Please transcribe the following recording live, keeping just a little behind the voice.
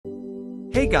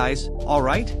Hey guys,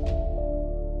 alright?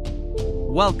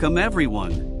 Welcome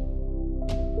everyone.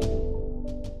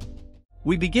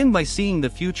 We begin by seeing the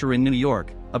future in New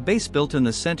York, a base built in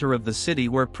the center of the city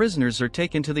where prisoners are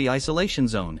taken to the isolation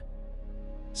zone.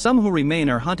 Some who remain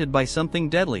are hunted by something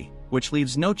deadly, which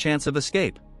leaves no chance of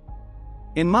escape.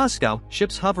 In Moscow,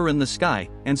 ships hover in the sky,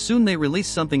 and soon they release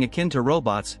something akin to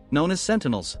robots, known as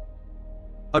sentinels.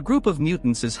 A group of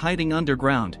mutants is hiding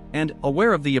underground, and,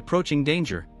 aware of the approaching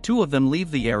danger, two of them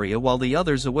leave the area while the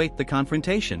others await the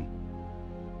confrontation.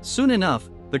 Soon enough,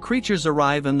 the creatures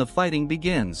arrive and the fighting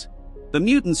begins. The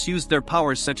mutants use their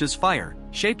powers such as fire,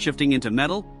 shapeshifting into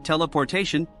metal,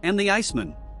 teleportation, and the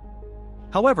Iceman.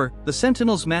 However, the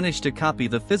Sentinels manage to copy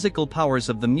the physical powers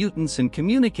of the mutants and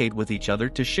communicate with each other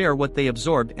to share what they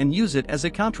absorbed and use it as a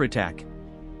counterattack.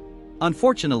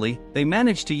 Unfortunately, they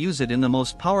manage to use it in the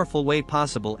most powerful way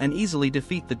possible and easily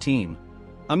defeat the team.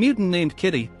 A mutant named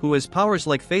Kitty, who has powers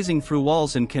like phasing through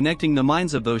walls and connecting the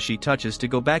minds of those she touches to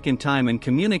go back in time and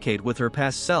communicate with her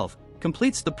past self,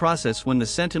 completes the process when the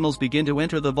Sentinels begin to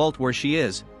enter the vault where she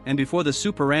is, and before the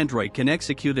super android can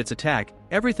execute its attack,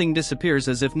 everything disappears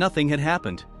as if nothing had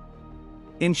happened.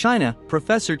 In China,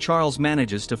 Professor Charles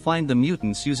manages to find the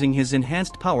mutants using his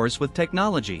enhanced powers with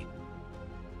technology.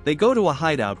 They go to a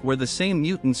hideout where the same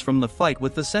mutants from the fight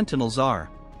with the Sentinels are.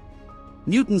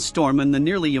 Mutant Storm and the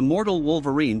nearly immortal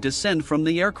Wolverine descend from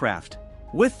the aircraft.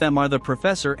 With them are the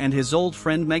Professor and his old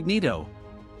friend Magneto.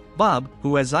 Bob,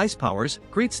 who has ice powers,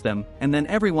 greets them, and then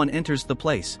everyone enters the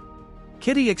place.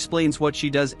 Kitty explains what she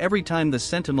does every time the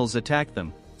Sentinels attack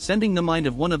them, sending the mind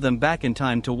of one of them back in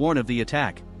time to warn of the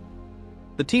attack.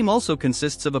 The team also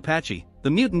consists of Apache,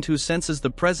 the mutant who senses the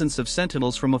presence of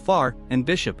Sentinels from afar, and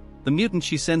Bishop, the mutant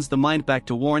she sends the mind back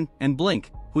to warn, and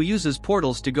Blink, who uses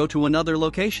portals to go to another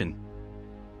location.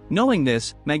 Knowing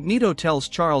this, Magneto tells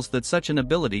Charles that such an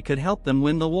ability could help them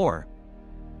win the war.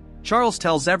 Charles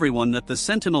tells everyone that the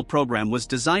Sentinel program was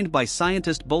designed by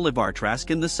scientist Bolivar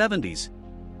Trask in the 70s.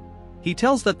 He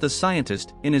tells that the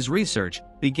scientist, in his research,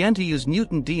 began to use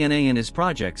mutant DNA in his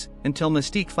projects, until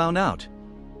Mystique found out.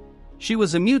 She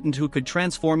was a mutant who could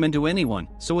transform into anyone,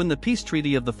 so in the peace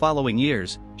treaty of the following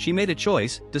years, she made a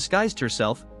choice, disguised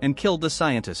herself, and killed the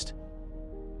scientist.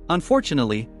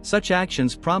 Unfortunately, such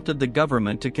actions prompted the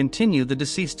government to continue the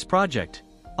deceased's project.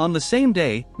 On the same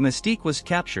day, Mystique was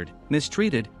captured,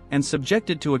 mistreated, and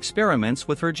subjected to experiments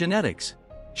with her genetics.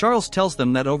 Charles tells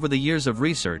them that over the years of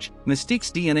research,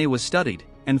 Mystique's DNA was studied,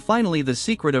 and finally the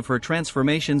secret of her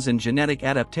transformations and genetic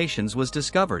adaptations was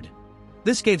discovered.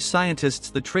 This gave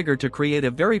scientists the trigger to create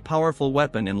a very powerful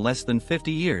weapon in less than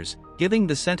 50 years, giving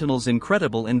the Sentinels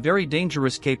incredible and very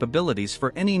dangerous capabilities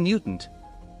for any mutant.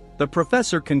 The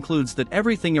professor concludes that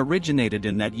everything originated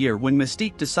in that year when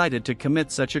Mystique decided to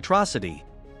commit such atrocity.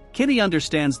 Kitty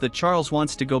understands that Charles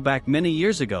wants to go back many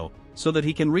years ago, so that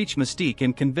he can reach Mystique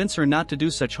and convince her not to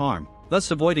do such harm, thus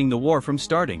avoiding the war from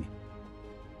starting.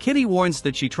 Kitty warns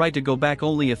that she tried to go back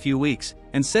only a few weeks,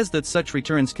 and says that such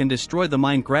returns can destroy the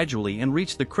mind gradually and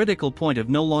reach the critical point of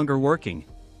no longer working.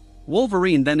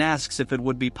 Wolverine then asks if it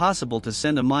would be possible to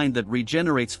send a mind that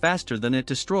regenerates faster than it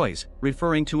destroys,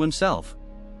 referring to himself.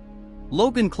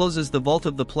 Logan closes the vault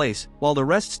of the place, while the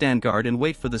rest stand guard and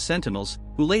wait for the Sentinels,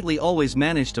 who lately always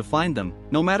manage to find them,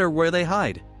 no matter where they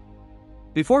hide.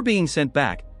 Before being sent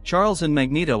back, Charles and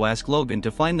Magneto ask Logan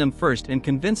to find them first and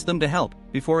convince them to help,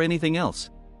 before anything else.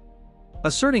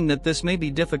 Asserting that this may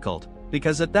be difficult,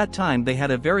 because at that time they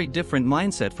had a very different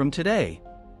mindset from today.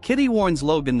 Kitty warns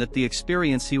Logan that the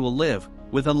experience he will live,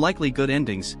 with unlikely good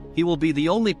endings, he will be the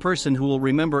only person who will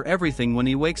remember everything when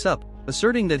he wakes up,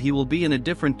 asserting that he will be in a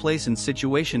different place and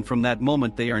situation from that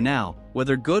moment they are now,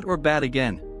 whether good or bad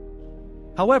again.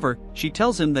 However, she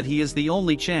tells him that he is the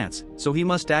only chance, so he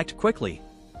must act quickly.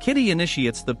 Kitty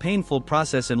initiates the painful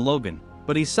process in Logan,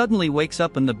 but he suddenly wakes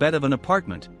up in the bed of an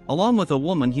apartment, along with a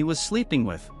woman he was sleeping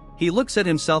with. He looks at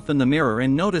himself in the mirror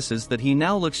and notices that he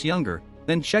now looks younger,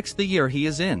 then checks the year he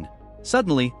is in.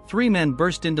 Suddenly, three men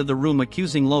burst into the room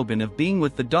accusing Logan of being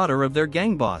with the daughter of their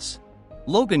gang boss.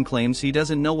 Logan claims he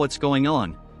doesn't know what's going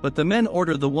on, but the men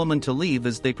order the woman to leave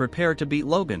as they prepare to beat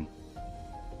Logan.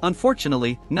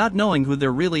 Unfortunately, not knowing who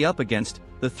they're really up against,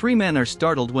 the three men are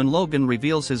startled when Logan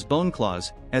reveals his bone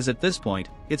claws, as at this point,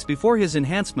 it's before his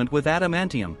enhancement with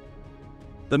adamantium.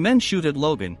 The men shoot at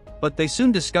Logan, but they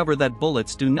soon discover that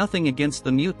bullets do nothing against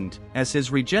the mutant, as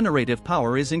his regenerative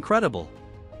power is incredible.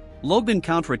 Logan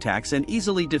counterattacks and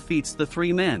easily defeats the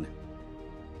three men.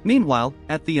 Meanwhile,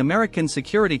 at the American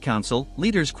Security Council,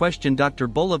 leaders question Dr.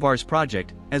 Bolivar's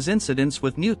project, as incidents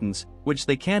with mutants, which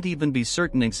they can't even be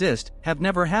certain exist, have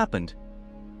never happened.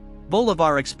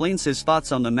 Bolivar explains his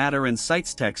thoughts on the matter and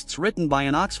cites texts written by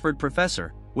an Oxford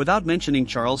professor, without mentioning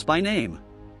Charles by name.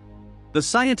 The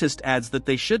scientist adds that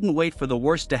they shouldn't wait for the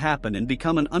worst to happen and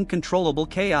become an uncontrollable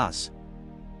chaos.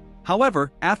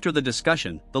 However, after the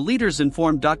discussion, the leaders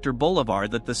informed Dr. Bolivar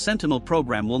that the Sentinel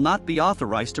program will not be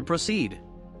authorized to proceed.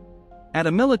 At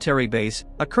a military base,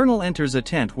 a colonel enters a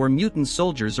tent where mutant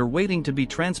soldiers are waiting to be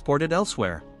transported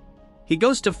elsewhere. He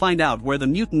goes to find out where the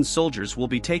mutant soldiers will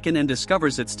be taken and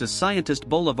discovers it's to scientist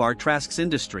Bolivar Trask's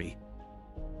industry.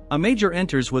 A major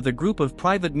enters with a group of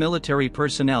private military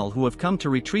personnel who have come to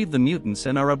retrieve the mutants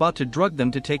and are about to drug them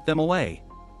to take them away.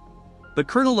 The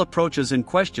colonel approaches and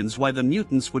questions why the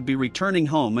mutants would be returning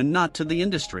home and not to the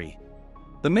industry.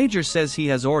 The major says he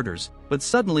has orders, but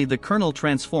suddenly the colonel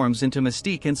transforms into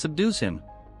Mystique and subdues him.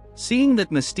 Seeing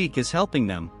that Mystique is helping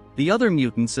them, the other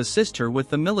mutants assist her with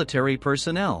the military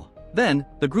personnel. Then,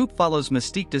 the group follows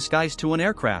Mystique disguised to an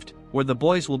aircraft, where the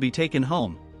boys will be taken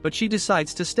home, but she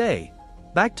decides to stay.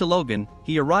 Back to Logan,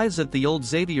 he arrives at the old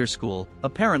Xavier school,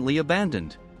 apparently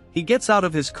abandoned. He gets out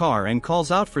of his car and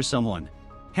calls out for someone.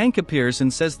 Hank appears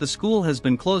and says the school has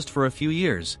been closed for a few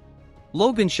years.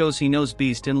 Logan shows he knows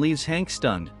Beast and leaves Hank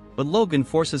stunned, but Logan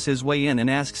forces his way in and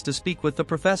asks to speak with the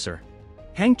professor.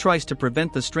 Hank tries to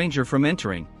prevent the stranger from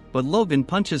entering, but Logan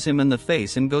punches him in the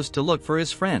face and goes to look for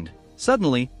his friend.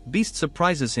 Suddenly, Beast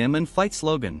surprises him and fights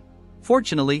Logan.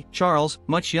 Fortunately, Charles,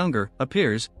 much younger,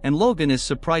 appears, and Logan is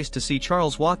surprised to see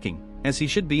Charles walking, as he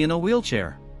should be in a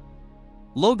wheelchair.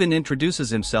 Logan introduces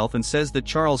himself and says that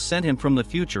Charles sent him from the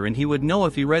future and he would know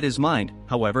if he read his mind.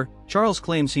 However, Charles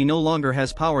claims he no longer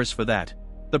has powers for that.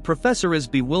 The professor is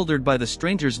bewildered by the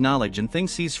stranger's knowledge and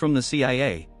thinks he's from the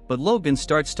CIA, but Logan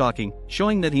starts talking,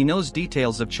 showing that he knows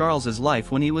details of Charles's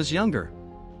life when he was younger.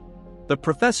 The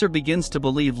professor begins to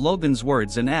believe Logan's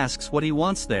words and asks what he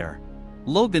wants there.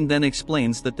 Logan then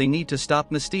explains that they need to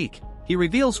stop Mystique. He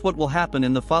reveals what will happen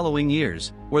in the following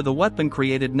years, where the weapon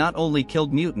created not only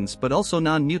killed mutants but also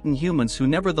non-mutant humans who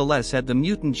nevertheless had the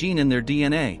mutant gene in their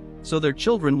DNA, so their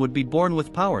children would be born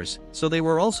with powers, so they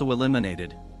were also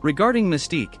eliminated. Regarding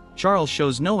Mystique, Charles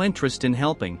shows no interest in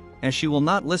helping, as she will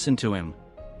not listen to him.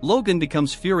 Logan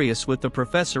becomes furious with the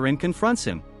professor and confronts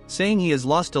him, saying he has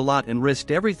lost a lot and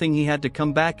risked everything he had to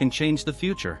come back and change the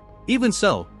future. Even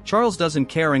so, Charles doesn't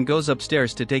care and goes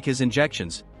upstairs to take his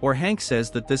injections, or Hank says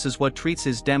that this is what treats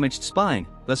his damaged spine,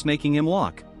 thus making him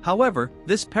walk. However,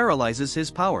 this paralyzes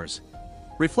his powers.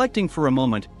 Reflecting for a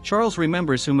moment, Charles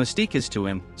remembers who Mystique is to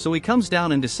him, so he comes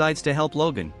down and decides to help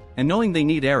Logan, and knowing they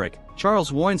need Eric,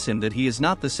 Charles warns him that he is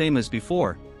not the same as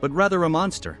before, but rather a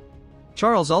monster.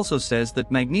 Charles also says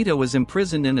that Magneto is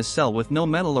imprisoned in a cell with no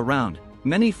metal around,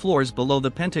 many floors below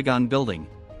the Pentagon building.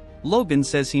 Logan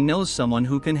says he knows someone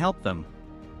who can help them.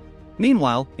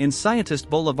 Meanwhile, in Scientist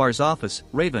Bolivar's office,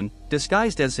 Raven,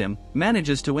 disguised as him,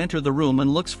 manages to enter the room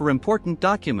and looks for important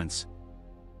documents.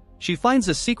 She finds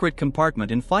a secret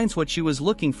compartment and finds what she was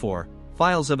looking for,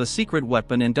 files of a secret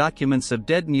weapon and documents of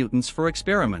dead mutants for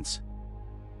experiments.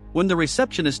 When the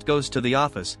receptionist goes to the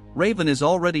office, Raven is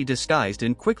already disguised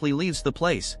and quickly leaves the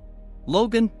place.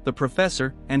 Logan, the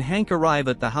professor, and Hank arrive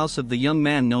at the house of the young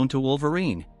man known to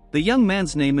Wolverine. The young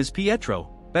man's name is Pietro,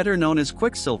 better known as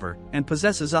Quicksilver, and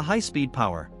possesses a high-speed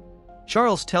power.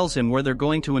 Charles tells him where they're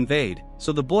going to invade,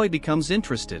 so the boy becomes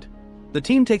interested. The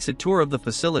team takes a tour of the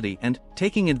facility and,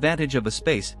 taking advantage of a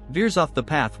space, veers off the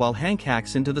path while Hank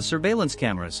hacks into the surveillance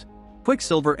cameras.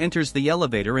 Quicksilver enters the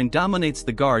elevator and dominates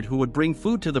the guard who would bring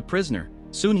food to the prisoner.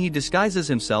 Soon he disguises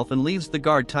himself and leaves the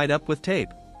guard tied up with tape.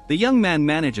 The young man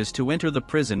manages to enter the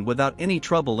prison without any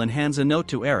trouble and hands a note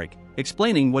to Eric,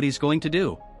 explaining what he's going to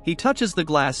do. He touches the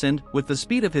glass and, with the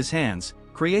speed of his hands,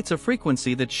 creates a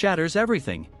frequency that shatters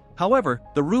everything. However,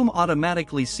 the room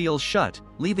automatically seals shut,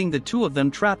 leaving the two of them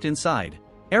trapped inside.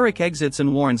 Eric exits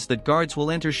and warns that guards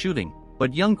will enter shooting,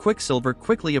 but young Quicksilver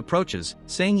quickly approaches,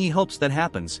 saying he hopes that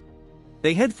happens.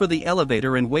 They head for the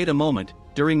elevator and wait a moment,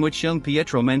 during which young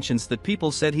Pietro mentions that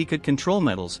people said he could control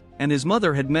metals, and his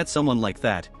mother had met someone like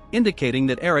that, indicating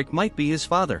that Eric might be his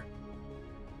father.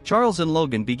 Charles and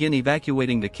Logan begin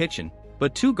evacuating the kitchen,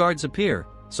 but two guards appear,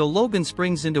 so Logan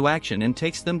springs into action and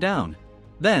takes them down.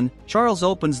 Then, Charles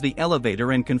opens the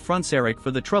elevator and confronts Eric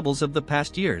for the troubles of the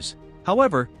past years.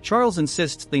 However, Charles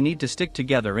insists they need to stick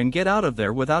together and get out of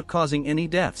there without causing any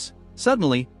deaths.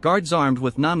 Suddenly, guards armed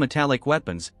with non-metallic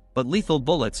weapons, but lethal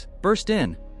bullets, burst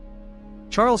in.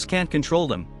 Charles can't control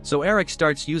them, so Eric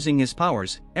starts using his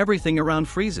powers, everything around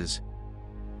freezes.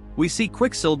 We see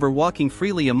Quicksilver walking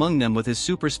freely among them with his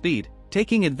super speed,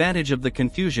 taking advantage of the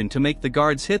confusion to make the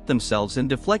guards hit themselves and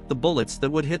deflect the bullets that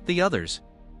would hit the others.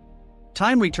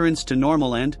 Time returns to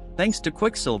normal and, thanks to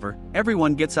Quicksilver,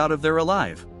 everyone gets out of there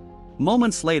alive.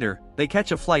 Moments later, they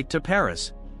catch a flight to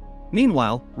Paris.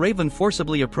 Meanwhile, Raven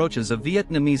forcibly approaches a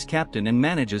Vietnamese captain and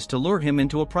manages to lure him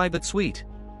into a private suite.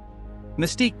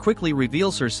 Mystique quickly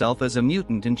reveals herself as a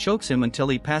mutant and chokes him until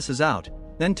he passes out,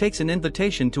 then takes an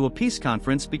invitation to a peace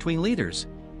conference between leaders.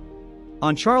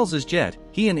 On Charles's jet,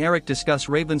 he and Eric discuss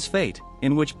Raven's fate,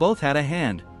 in which both had a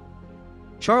hand.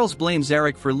 Charles blames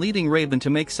Eric for leading Raven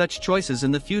to make such choices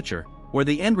in the future, where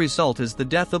the end result is the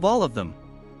death of all of them.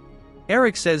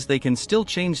 Eric says they can still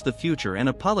change the future and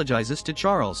apologizes to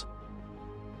Charles.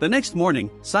 The next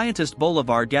morning, scientist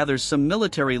Bolivar gathers some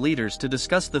military leaders to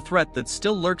discuss the threat that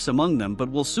still lurks among them but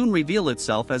will soon reveal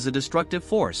itself as a destructive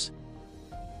force.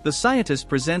 The scientist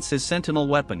presents his Sentinel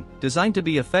weapon, designed to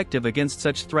be effective against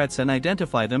such threats and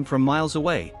identify them from miles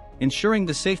away, ensuring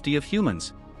the safety of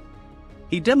humans.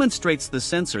 He demonstrates the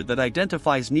sensor that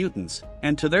identifies mutants,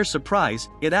 and to their surprise,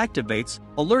 it activates,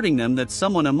 alerting them that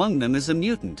someone among them is a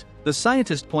mutant. The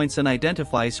scientist points and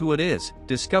identifies who it is,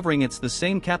 discovering it's the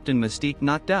same Captain Mystique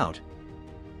knocked out.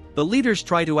 The leaders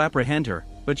try to apprehend her,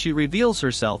 but she reveals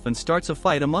herself and starts a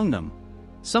fight among them.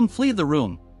 Some flee the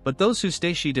room, but those who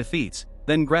stay she defeats,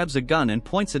 then grabs a gun and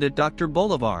points it at Dr.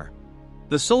 Bolivar.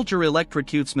 The soldier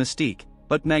electrocutes Mystique,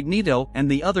 but Magneto and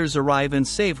the others arrive and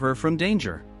save her from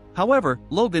danger. However,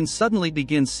 Logan suddenly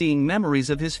begins seeing memories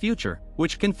of his future,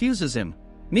 which confuses him.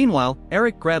 Meanwhile,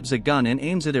 Eric grabs a gun and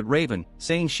aims it at Raven,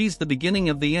 saying she's the beginning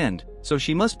of the end, so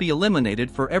she must be eliminated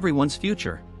for everyone's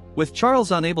future. With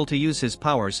Charles unable to use his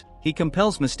powers, he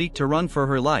compels Mystique to run for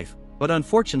her life, but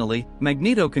unfortunately,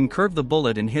 Magneto can curve the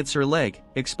bullet and hits her leg,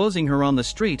 exposing her on the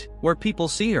street, where people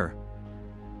see her.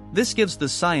 This gives the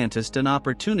scientist an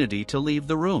opportunity to leave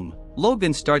the room.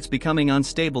 Logan starts becoming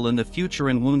unstable in the future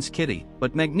and wounds Kitty,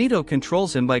 but Magneto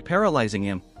controls him by paralyzing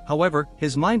him. However,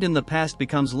 his mind in the past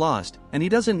becomes lost, and he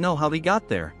doesn't know how he got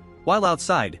there. While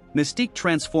outside, Mystique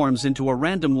transforms into a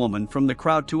random woman from the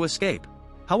crowd to escape.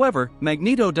 However,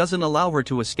 Magneto doesn't allow her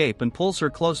to escape and pulls her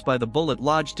close by the bullet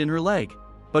lodged in her leg.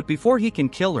 But before he can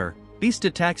kill her, Beast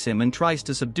attacks him and tries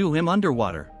to subdue him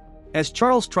underwater. As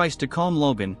Charles tries to calm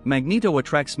Logan, Magneto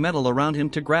attracts metal around him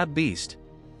to grab Beast.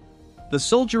 The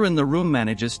soldier in the room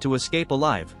manages to escape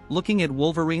alive, looking at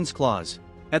Wolverine's claws.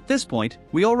 At this point,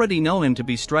 we already know him to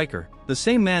be Stryker, the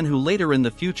same man who later in the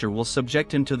future will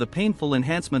subject him to the painful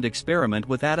enhancement experiment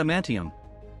with adamantium.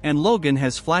 And Logan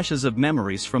has flashes of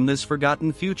memories from this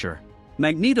forgotten future.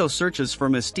 Magneto searches for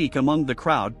Mystique among the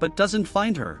crowd but doesn't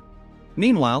find her.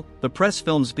 Meanwhile, the press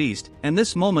films Beast, and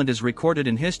this moment is recorded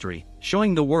in history,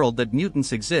 showing the world that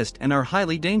mutants exist and are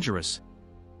highly dangerous.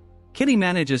 Kitty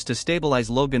manages to stabilize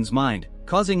Logan's mind,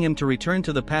 causing him to return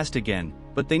to the past again,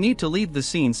 but they need to leave the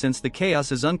scene since the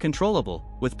chaos is uncontrollable,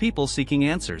 with people seeking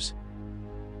answers.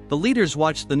 The leaders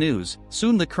watch the news.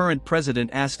 Soon the current president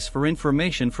asks for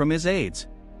information from his aides.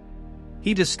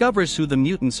 He discovers who the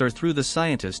mutants are through the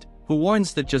scientist, who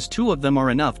warns that just 2 of them are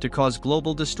enough to cause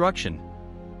global destruction.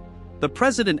 The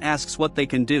president asks what they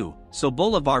can do, so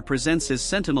Bolivar presents his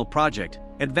Sentinel project,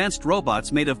 advanced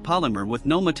robots made of polymer with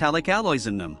no metallic alloys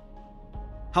in them.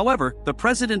 However, the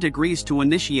president agrees to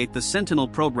initiate the Sentinel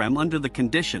program under the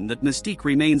condition that Mystique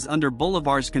remains under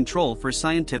Bolivar's control for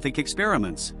scientific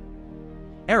experiments.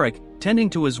 Eric, tending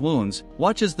to his wounds,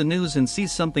 watches the news and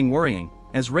sees something worrying,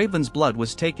 as Raven's blood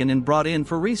was taken and brought in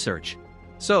for research.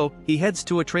 So, he heads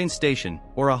to a train station,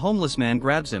 where a homeless man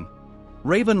grabs him.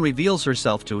 Raven reveals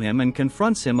herself to him and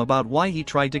confronts him about why he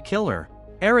tried to kill her.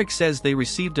 Eric says they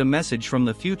received a message from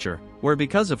the future, where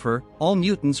because of her, all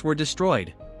mutants were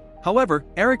destroyed. However,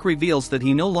 Eric reveals that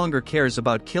he no longer cares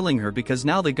about killing her because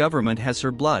now the government has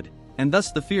her blood, and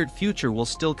thus the feared future will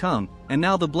still come, and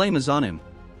now the blame is on him.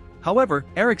 However,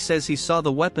 Eric says he saw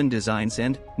the weapon designs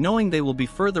and, knowing they will be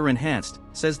further enhanced,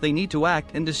 says they need to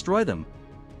act and destroy them.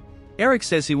 Eric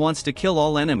says he wants to kill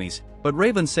all enemies, but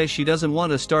Raven says she doesn't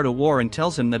want to start a war and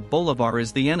tells him that Bolivar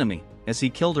is the enemy, as he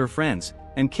killed her friends,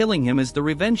 and killing him is the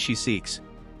revenge she seeks.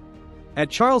 At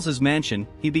Charles's mansion,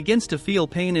 he begins to feel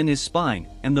pain in his spine,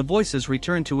 and the voices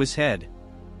return to his head.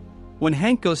 When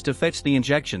Hank goes to fetch the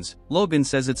injections, Logan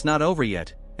says it's not over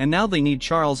yet, and now they need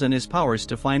Charles and his powers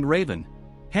to find Raven.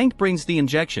 Hank brings the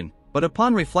injection, but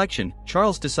upon reflection,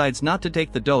 Charles decides not to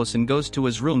take the dose and goes to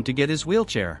his room to get his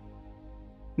wheelchair.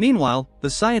 Meanwhile, the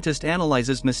scientist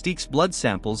analyzes Mystique's blood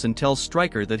samples and tells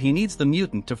Stryker that he needs the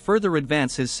mutant to further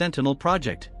advance his Sentinel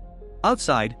project.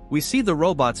 Outside, we see the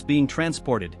robots being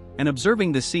transported, and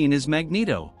observing the scene is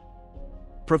Magneto.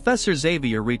 Professor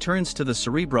Xavier returns to the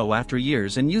Cerebro after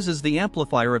years and uses the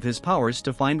amplifier of his powers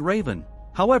to find Raven.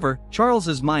 However,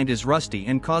 Charles's mind is rusty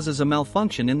and causes a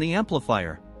malfunction in the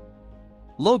amplifier.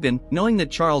 Logan, knowing that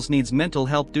Charles needs mental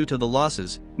help due to the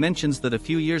losses, mentions that a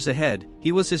few years ahead,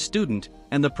 he was his student,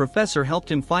 and the professor helped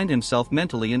him find himself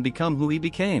mentally and become who he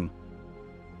became.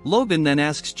 Logan then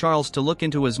asks Charles to look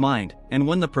into his mind, and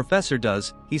when the professor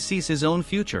does, he sees his own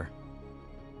future.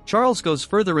 Charles goes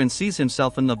further and sees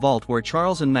himself in the vault where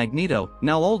Charles and Magneto,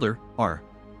 now older, are.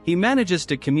 He manages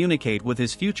to communicate with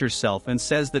his future self and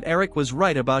says that Eric was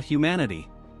right about humanity.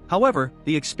 However,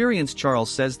 the experienced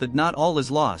Charles says that not all is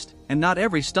lost, and not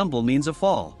every stumble means a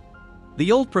fall.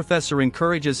 The old professor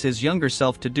encourages his younger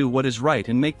self to do what is right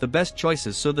and make the best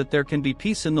choices so that there can be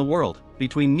peace in the world,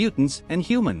 between mutants and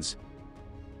humans.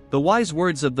 The wise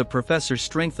words of the professor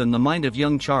strengthen the mind of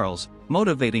young Charles,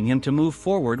 motivating him to move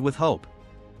forward with hope.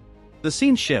 The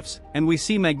scene shifts, and we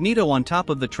see Magneto on top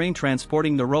of the train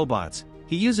transporting the robots.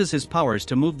 He uses his powers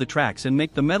to move the tracks and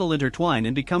make the metal intertwine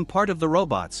and become part of the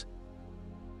robots.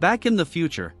 Back in the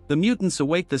future, the mutants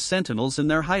await the Sentinels in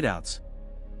their hideouts.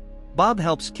 Bob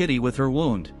helps Kitty with her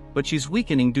wound, but she's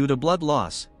weakening due to blood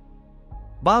loss.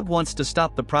 Bob wants to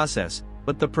stop the process,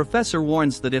 but the professor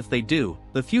warns that if they do,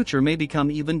 the future may become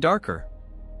even darker.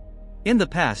 In the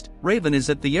past, Raven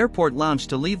is at the airport lounge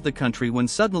to leave the country when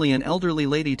suddenly an elderly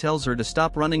lady tells her to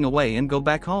stop running away and go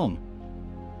back home.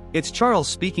 It's Charles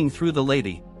speaking through the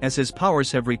lady, as his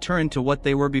powers have returned to what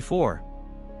they were before.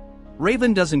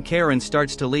 Raven doesn't care and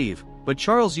starts to leave, but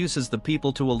Charles uses the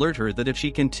people to alert her that if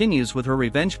she continues with her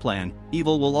revenge plan,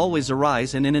 evil will always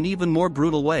arise and in an even more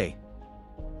brutal way.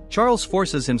 Charles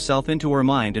forces himself into her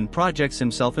mind and projects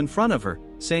himself in front of her,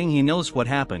 saying he knows what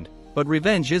happened, but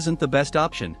revenge isn't the best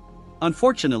option.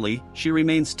 Unfortunately, she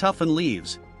remains tough and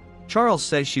leaves. Charles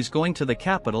says she's going to the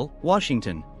capital,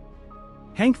 Washington.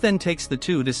 Hank then takes the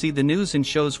two to see the news and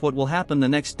shows what will happen the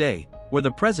next day, where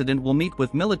the president will meet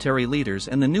with military leaders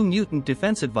and the new mutant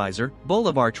defense advisor,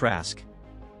 Bolivar Trask.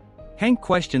 Hank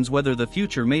questions whether the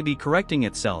future may be correcting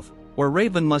itself, or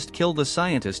Raven must kill the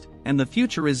scientist, and the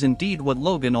future is indeed what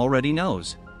Logan already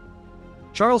knows.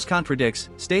 Charles contradicts,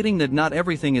 stating that not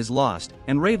everything is lost,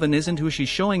 and Raven isn't who she's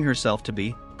showing herself to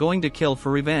be, going to kill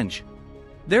for revenge.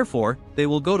 Therefore, they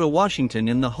will go to Washington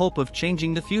in the hope of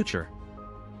changing the future.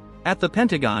 At the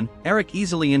Pentagon, Eric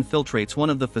easily infiltrates one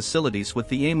of the facilities with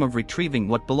the aim of retrieving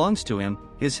what belongs to him,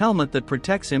 his helmet that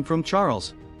protects him from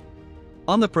Charles.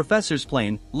 On the professor's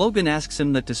plane, Logan asks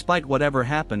him that despite whatever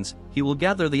happens, he will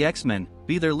gather the X-Men,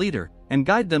 be their leader, and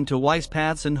guide them to wise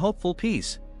paths and hopeful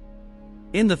peace.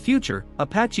 In the future,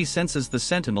 Apache senses the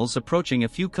Sentinels approaching a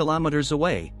few kilometers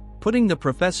away, putting the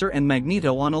professor and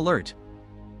Magneto on alert.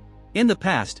 In the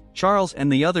past, Charles and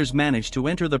the others managed to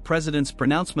enter the president's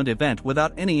pronouncement event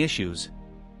without any issues.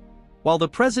 While the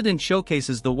president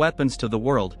showcases the weapons to the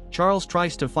world, Charles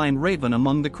tries to find Raven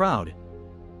among the crowd.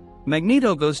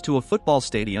 Magneto goes to a football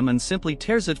stadium and simply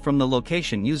tears it from the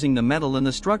location using the metal in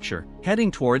the structure, heading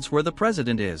towards where the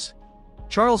president is.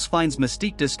 Charles finds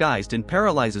Mystique disguised and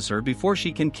paralyzes her before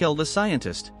she can kill the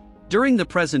scientist. During the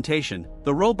presentation,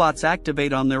 the robots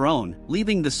activate on their own,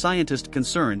 leaving the scientist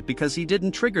concerned because he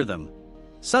didn't trigger them.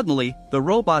 Suddenly, the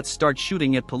robots start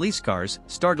shooting at police cars,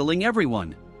 startling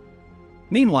everyone.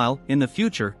 Meanwhile, in the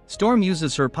future, Storm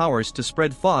uses her powers to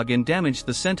spread fog and damage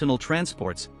the Sentinel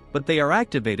transports, but they are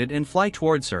activated and fly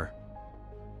towards her.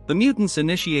 The mutants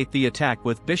initiate the attack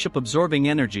with Bishop absorbing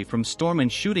energy from Storm and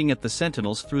shooting at the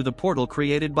Sentinels through the portal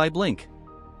created by Blink.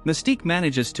 Mystique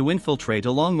manages to infiltrate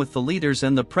along with the leaders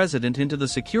and the president into the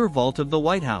secure vault of the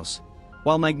White House,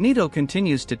 while Magneto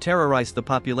continues to terrorize the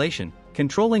population,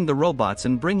 controlling the robots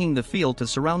and bringing the field to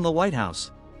surround the White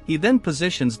House. He then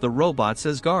positions the robots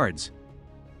as guards.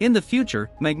 In the future,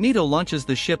 Magneto launches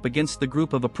the ship against the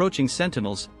group of approaching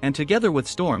Sentinels, and together with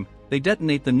Storm, they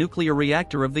detonate the nuclear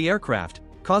reactor of the aircraft,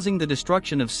 causing the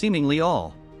destruction of seemingly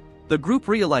all. The group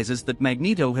realizes that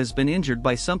Magneto has been injured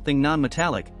by something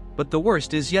non-metallic, but the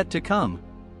worst is yet to come.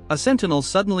 A Sentinel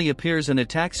suddenly appears and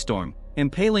attacks Storm,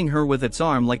 impaling her with its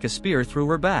arm like a spear through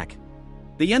her back.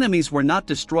 The enemies were not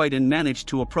destroyed and managed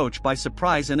to approach by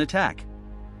surprise and attack.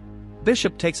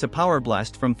 Bishop takes a power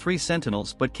blast from 3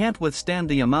 Sentinels but can't withstand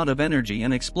the amount of energy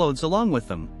and explodes along with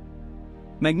them.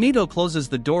 Magneto closes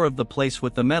the door of the place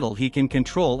with the metal he can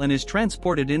control and is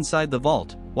transported inside the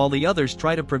vault, while the others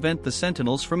try to prevent the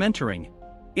Sentinels from entering.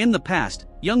 In the past,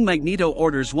 young Magneto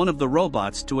orders one of the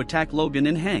robots to attack Logan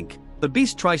and Hank. The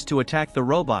Beast tries to attack the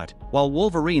robot, while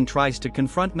Wolverine tries to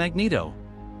confront Magneto.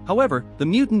 However, the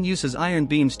mutant uses iron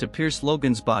beams to pierce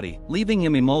Logan's body, leaving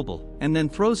him immobile, and then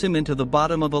throws him into the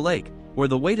bottom of a lake, where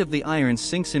the weight of the iron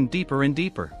sinks him deeper and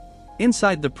deeper.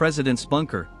 Inside the president's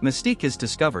bunker, Mystique is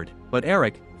discovered, but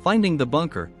Eric, finding the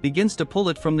bunker, begins to pull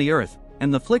it from the earth,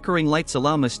 and the flickering lights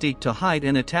allow Mystique to hide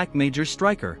and attack Major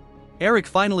Stryker. Eric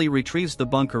finally retrieves the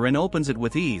bunker and opens it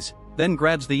with ease, then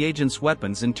grabs the agent's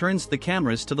weapons and turns the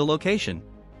cameras to the location.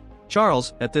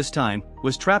 Charles, at this time,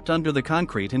 was trapped under the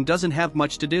concrete and doesn't have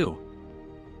much to do.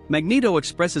 Magneto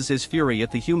expresses his fury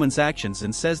at the humans' actions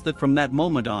and says that from that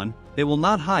moment on, they will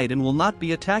not hide and will not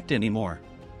be attacked anymore.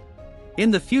 In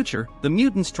the future, the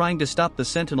mutants trying to stop the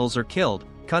Sentinels are killed,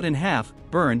 cut in half,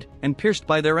 burned, and pierced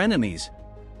by their enemies.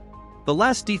 The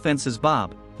last defense is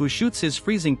Bob, who shoots his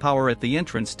freezing power at the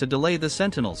entrance to delay the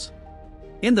Sentinels.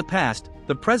 In the past,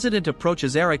 the president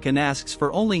approaches Eric and asks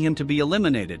for only him to be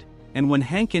eliminated, and when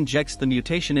Hank injects the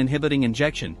mutation-inhibiting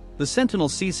injection, the Sentinel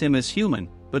sees him as human,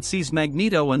 but sees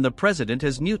Magneto and the president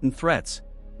as mutant threats.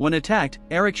 When attacked,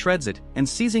 Eric shreds it, and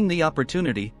seizing the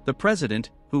opportunity, the president,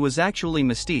 who was actually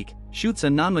Mystique, shoots a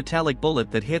non-metallic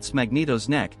bullet that hits Magneto's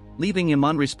neck, leaving him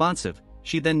unresponsive.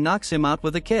 She then knocks him out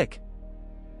with a kick.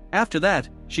 After that,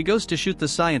 she goes to shoot the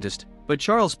scientist, but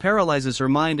Charles paralyzes her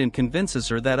mind and convinces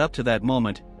her that up to that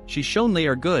moment, she's shown they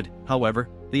are good. However,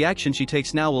 the action she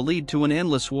takes now will lead to an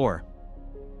endless war.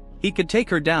 He could take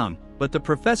her down, but the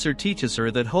professor teaches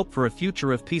her that hope for a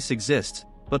future of peace exists,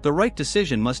 but the right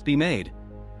decision must be made.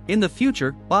 In the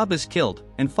future, Bob is killed,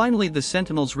 and finally the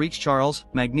Sentinels reach Charles,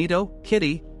 Magneto,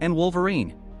 Kitty, and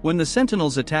Wolverine. When the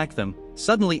Sentinels attack them,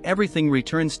 suddenly everything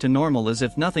returns to normal as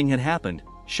if nothing had happened,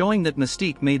 showing that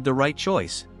Mystique made the right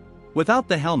choice. Without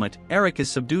the helmet, Eric is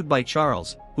subdued by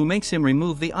Charles, who makes him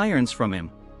remove the irons from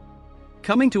him.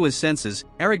 Coming to his senses,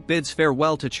 Eric bids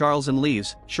farewell to Charles and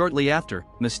leaves. Shortly after,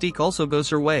 Mystique also goes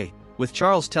her way, with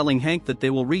Charles telling Hank that they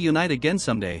will reunite again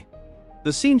someday.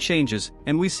 The scene changes,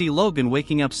 and we see Logan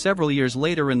waking up several years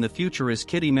later in the future as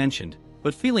Kitty mentioned,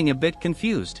 but feeling a bit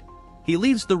confused. He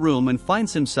leaves the room and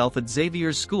finds himself at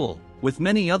Xavier's school, with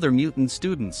many other mutant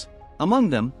students.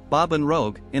 Among them, Bob and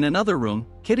Rogue. In another room,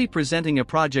 Kitty presenting a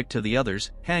project to the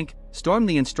others, Hank, Storm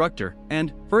the instructor,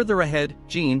 and, further ahead,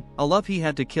 Jean, a love he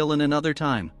had to kill in another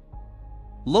time.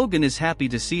 Logan is happy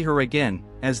to see her again,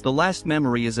 as the last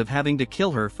memory is of having to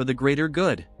kill her for the greater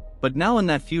good. But now in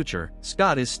that future,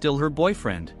 Scott is still her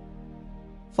boyfriend.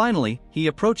 Finally, he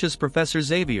approaches Professor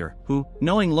Xavier, who,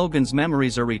 knowing Logan's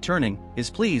memories are returning,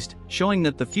 is pleased, showing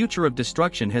that the future of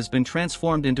destruction has been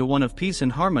transformed into one of peace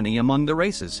and harmony among the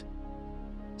races.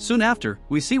 Soon after,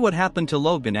 we see what happened to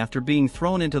Logan after being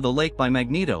thrown into the lake by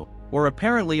Magneto, where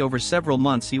apparently over several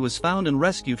months he was found and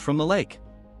rescued from the lake.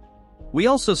 We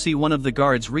also see one of the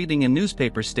guards reading a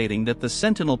newspaper stating that the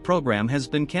Sentinel program has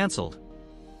been cancelled.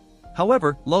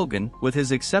 However, Logan, with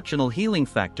his exceptional healing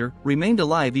factor, remained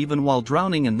alive even while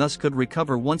drowning and thus could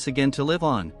recover once again to live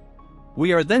on.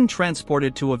 We are then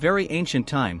transported to a very ancient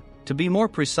time, to be more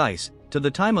precise, to the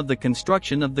time of the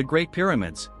construction of the Great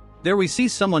Pyramids. There we see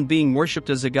someone being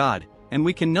worshipped as a god, and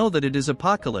we can know that it is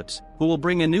Apocalypse, who will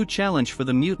bring a new challenge for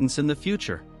the mutants in the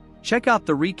future. Check out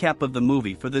the recap of the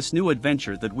movie for this new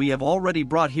adventure that we have already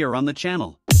brought here on the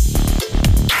channel.